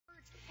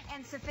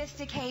and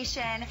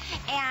sophistication,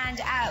 and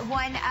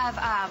one of,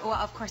 well,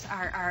 of course,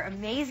 our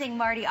amazing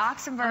Marty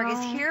Oxenberg is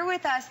here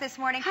with us this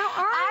morning. How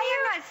are you?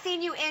 I have not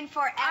seen you in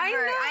forever.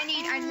 I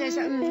need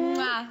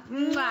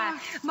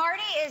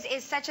Marty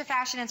is such a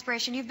fashion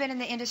inspiration. You've been in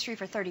the industry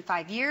for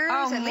 35 years,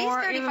 at least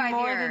 35 even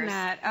more years. than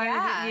that.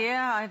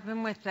 Yeah. I've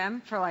been with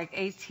them for like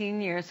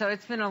 18 years, so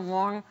it's been a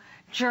long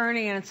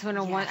journey, and it's been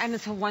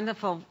it's a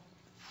wonderful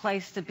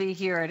place to be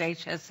here at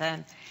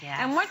HSN. Yes.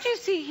 And what you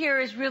see here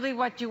is really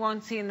what you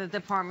won't see in the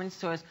department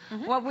stores.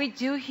 What we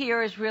do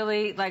here is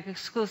really like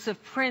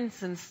exclusive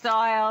prints and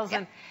styles,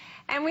 and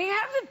we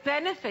have the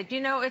benefit, you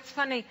know, it's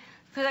funny,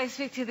 because I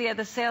speak to the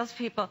other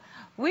salespeople,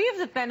 we have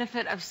the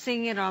benefit of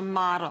seeing it on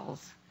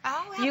models.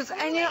 Oh,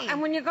 absolutely.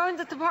 And when you go in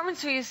the department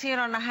store, you see it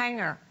on a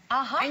hanger.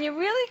 And you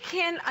really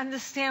can't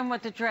understand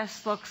what the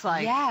dress looks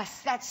like.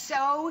 Yes, that's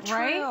so true.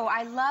 Right?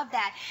 I love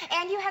that.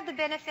 And you have the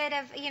benefit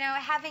of, you know,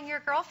 having your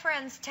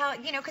girlfriends tell,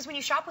 you know, because when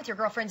you shop with your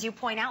girlfriends, you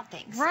point out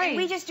things. Right. And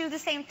we just do the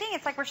same thing.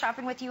 It's like we're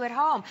shopping with you at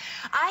home.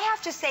 I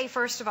have to say,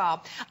 first of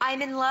all,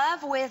 I'm in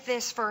love with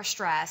this first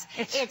dress.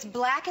 It's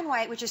black and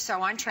white, which is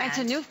so on trend. It's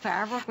a new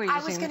fabric we're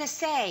using. I was going to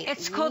say,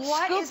 it's called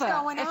what scuba. is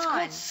going on? It's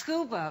called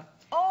scuba.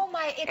 Oh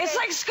my! It's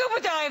like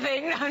scuba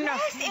diving. No,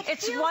 yes,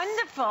 it's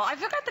wonderful. I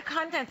forgot the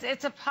contents.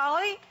 It's a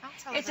poly.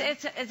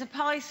 It's a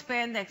poly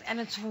spandex, and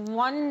it's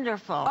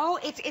wonderful. Oh,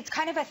 it's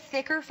kind of a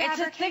thicker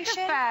fabrication. It's a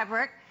thicker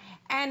fabric,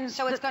 and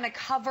so it's going to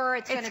cover.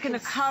 It's going to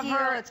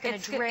cover. It's going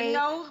to drape.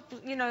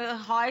 You know, it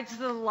hides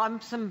the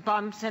lumps and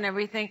bumps and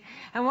everything.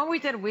 And what we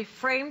did, we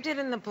framed it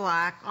in the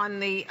black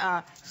on the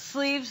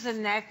sleeves, the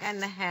neck,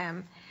 and the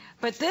hem.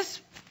 But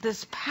this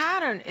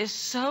pattern is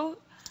so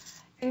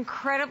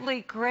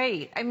incredibly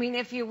great. I mean,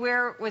 if you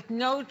wear it with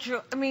no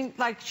jewelry, I mean,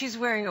 like she's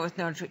wearing it with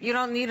no jewelry. You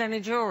don't need any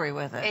jewelry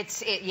with it.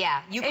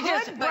 You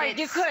could, but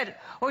you could.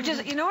 Or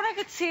just, you know what I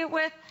could see it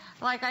with?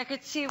 Like I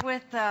could see it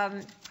with,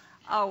 oh,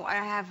 I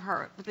have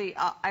her, the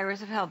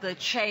Iris of Hell, the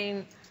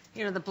chain,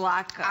 you know, the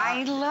black.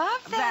 I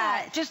love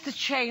that. Just the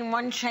chain,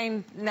 one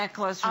chain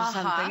necklace or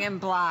something in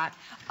black.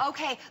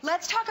 Okay,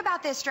 let's talk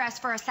about this dress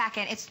for a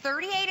second. It's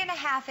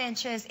 38.5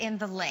 inches in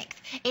the length.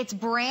 It's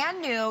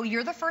brand new.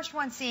 You're the first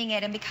one seeing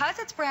it, and because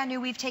it's brand new,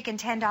 we've taken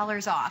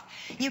 $10 off.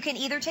 You can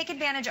either take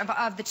advantage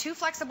of the 2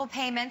 flexible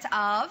payments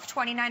of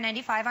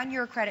 $29.95 on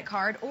your credit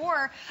card,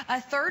 or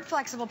a 3rd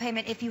flexible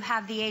payment if you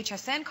have the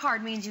HSN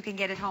card, means you can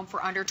get it home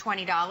for under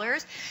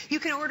 $20. You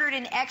can order it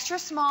in extra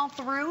small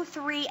through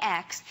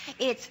 3X.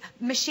 It's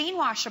machine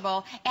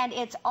washable, and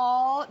it's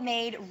all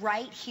made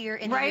right here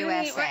in the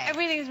USA.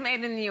 Everything's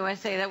made in the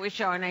USA that we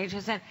show on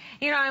HSN.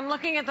 You know, I'm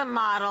looking at the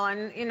model,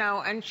 and you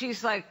know, and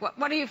she's like,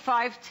 what are you,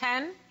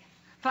 5'10"?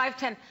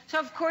 5'10". So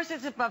of course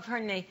it's above her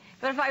knee.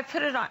 But if I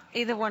put it on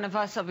either one of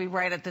us, it'll be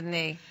right at the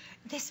knee.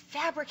 This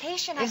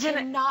fabrication, I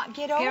cannot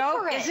get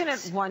over it. Isn't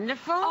it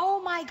wonderful?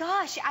 Oh my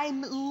gosh,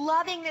 I'm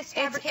loving this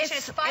fabrication.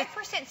 It's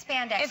 5%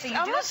 spandex. It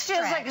almost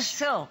feels like a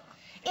silk.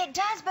 It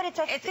does, but it's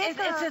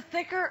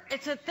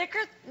a thicker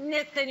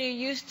knit than you're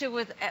used to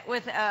with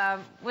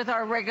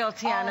our regular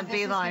Tiana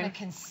B line. This is going to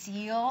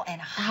conceal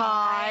and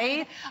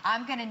hide.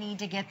 I'm going to need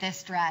to get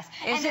this dress.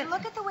 And then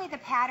look at the way the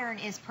pattern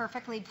is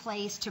perfectly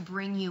placed to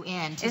bring you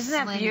in. Isn't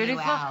that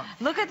beautiful?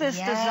 Look at this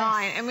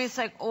design. I mean, it's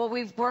like, oh,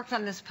 we've worked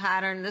on this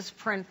pattern, this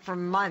print for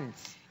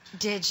months.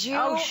 Did you?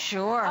 Oh,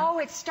 sure. Oh,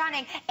 it's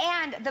stunning.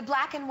 And the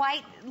black and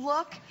white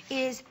look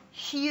is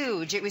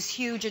huge. It was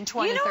huge in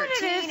 2013. You know what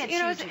it is? You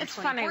know, it's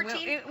funny.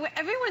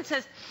 Everyone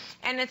says,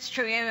 and it's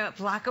true, you know,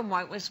 black and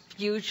white was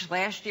huge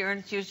last year,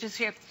 and it's huge this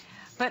year.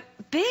 But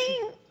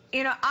being,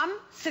 you know, I'm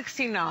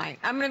 69.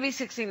 I'm going to be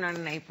 69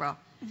 in April.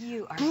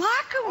 You are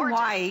black and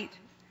white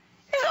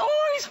is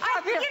always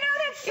popular. You know,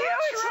 that's so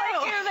it's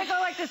like, you know, they go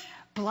like this.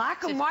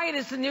 Black and white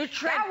is the new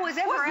trend. That was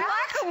ever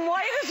black and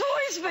white has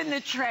always been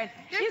the trend.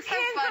 You're so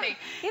funny.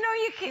 You know,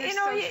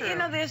 you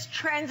know, there's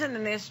trends and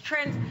then there's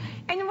trends.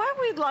 And what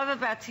we love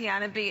about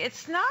Tiana B,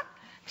 it's not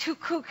too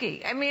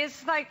kooky. I mean,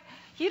 it's like,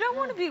 you don't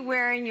want to be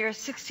wearing your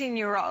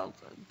 16-year-old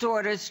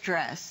daughter's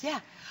dress. Yeah.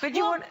 But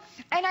you want,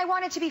 and I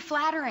want it to be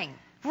flattering.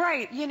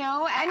 Right. You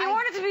know, and you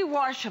want it to be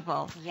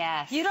washable.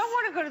 Yes. You don't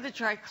want to go to the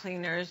dry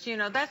cleaners. You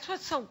know, that's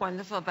what's so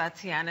wonderful about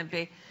Tiana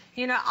B.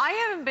 You know, I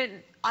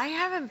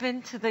haven't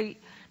been to the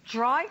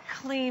dry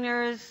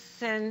cleaners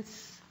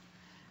since,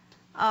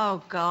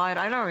 oh God,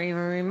 I don't even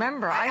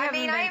remember. I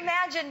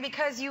imagine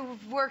because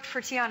you've worked for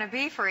Tiana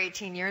B for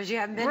 18 years, you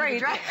haven't been to the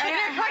dry cleaner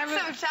in quite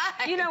some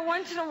time. You know,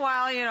 once in a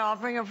while, you know, I'll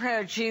bring a pair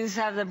of jeans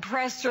to have them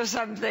pressed or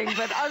something,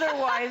 but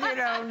otherwise, you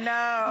know,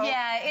 no.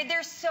 Yeah,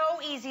 they're so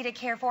easy to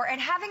care for.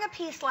 And having a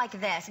piece like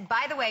this,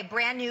 by the way,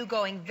 brand new,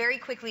 going very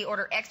quickly,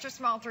 order extra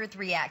small through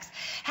 3X.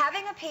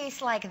 Having a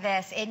piece like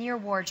this in your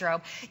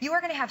wardrobe, you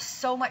are going to have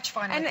so much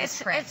fun with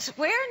this print. It's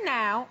wear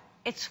now.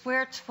 It's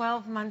wear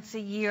 12 months a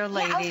year,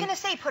 lady. Yeah, I was going to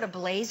say, put a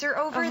blazer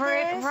over this.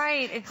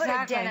 Right, exactly. Put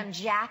a denim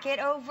jacket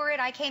over it.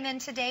 I came in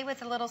today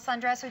with a little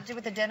sundress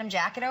with a denim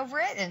jacket over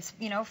it. And it's,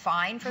 you know,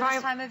 fine for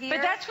this time of year.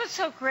 But that's what's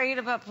so great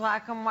about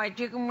black and white.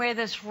 You can wear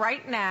this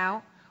right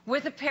now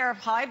with a pair of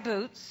high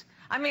boots.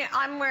 I mean,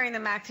 I'm wearing the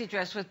maxi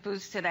dress with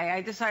boots today.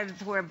 I decided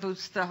to wear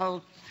boots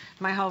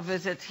my whole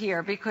visit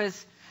here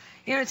because,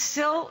 you know, it's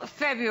still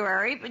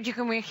February, but you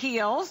can wear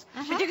heels,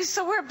 but you can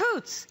still wear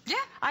boots. Yeah.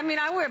 I mean,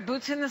 I wear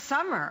boots in the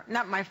summer.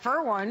 Not my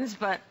fur ones,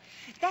 but...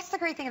 That's the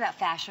great thing about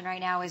fashion right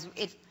now is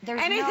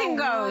there's anything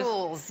no goes.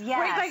 rules. Yes.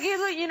 Right,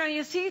 like you know,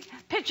 you see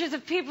pictures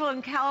of people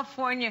in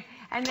California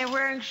and they're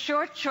wearing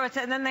short shorts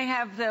and then they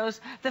have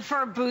the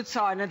fur boots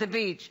on at the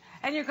beach,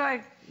 and you're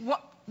going,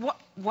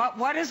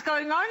 what is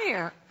going on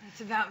here?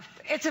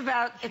 It's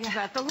about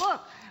the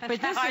look. But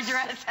this I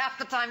dress half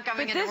the time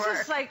coming into work. But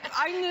this is like,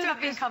 I knew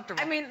not being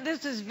comfortable. I mean,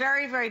 this is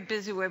very, very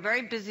busy. We're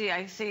very busy,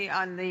 I see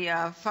on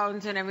the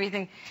phones and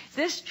everything.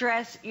 This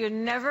dress, you're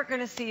never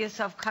going to see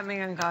yourself coming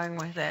and going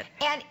with it.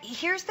 And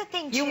here's the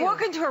thing, too. You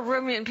walk into a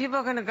room and people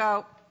are going to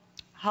go,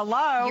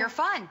 hello. You're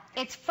fun.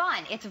 It's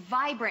fun. It's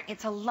vibrant.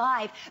 It's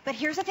alive. But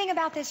here's the thing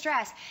about this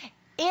dress.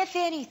 If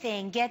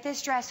anything, get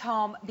this dress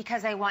home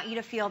because I want you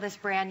to feel this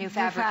brand new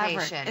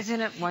fabrication.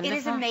 Isn't it wonderful? It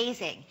is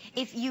amazing.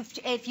 If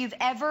you've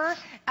ever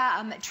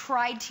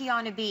tried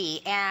Tiana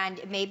B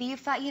and maybe you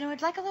thought, you know,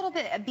 I'd like a little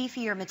bit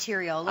beefier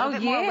material, a little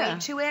bit more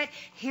weight to it,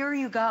 here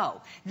you go.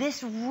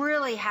 This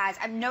really has,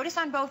 I've noticed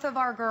on both of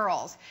our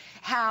girls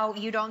how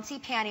you don't see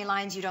panty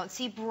lines, you don't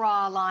see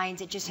bra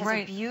lines. It just has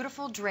a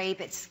beautiful drape.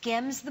 It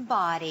skims the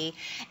body,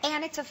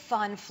 and it's a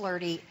fun,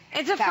 flirty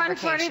It's a fun,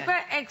 flirty,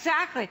 but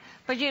exactly.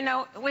 But, you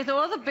know, with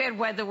all the bad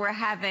weather we're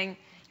having,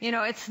 you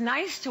know, it's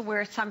nice to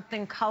wear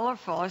something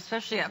colorful,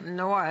 especially up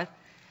north.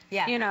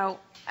 Yeah. You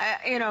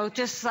know,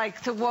 just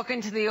like to walk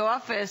into the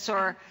office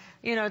or,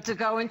 you know, to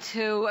go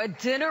into a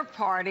dinner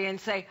party and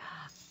say,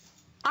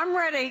 I'm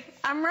ready.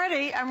 I'm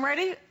ready. I'm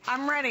ready.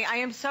 I'm ready. I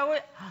am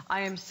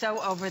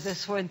so over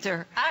this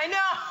winter. I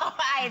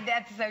know.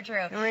 That's so true.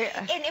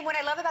 And what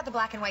I love about the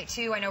black and white,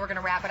 too, I know we're going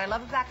to wrap, but I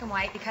love the black and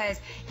white because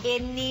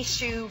any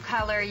shoe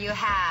color you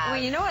have.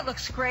 Well, you know what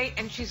looks great?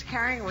 And she's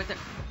carrying it with it.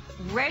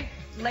 Red,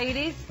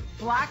 ladies,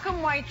 black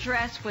and white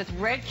dress with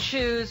red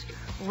shoes,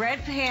 red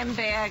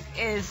handbag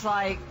is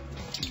like...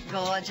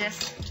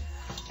 gorgeous.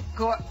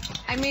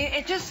 I mean,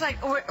 it's just like,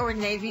 or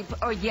navy,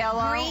 or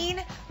yellow.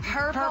 Green,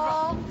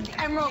 purple.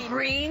 Emerald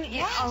green.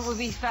 Yes. Oh, it would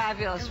be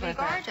fabulous. It would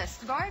be gorgeous.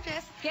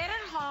 Gorgeous. Get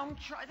it home.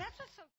 Try. That's what's so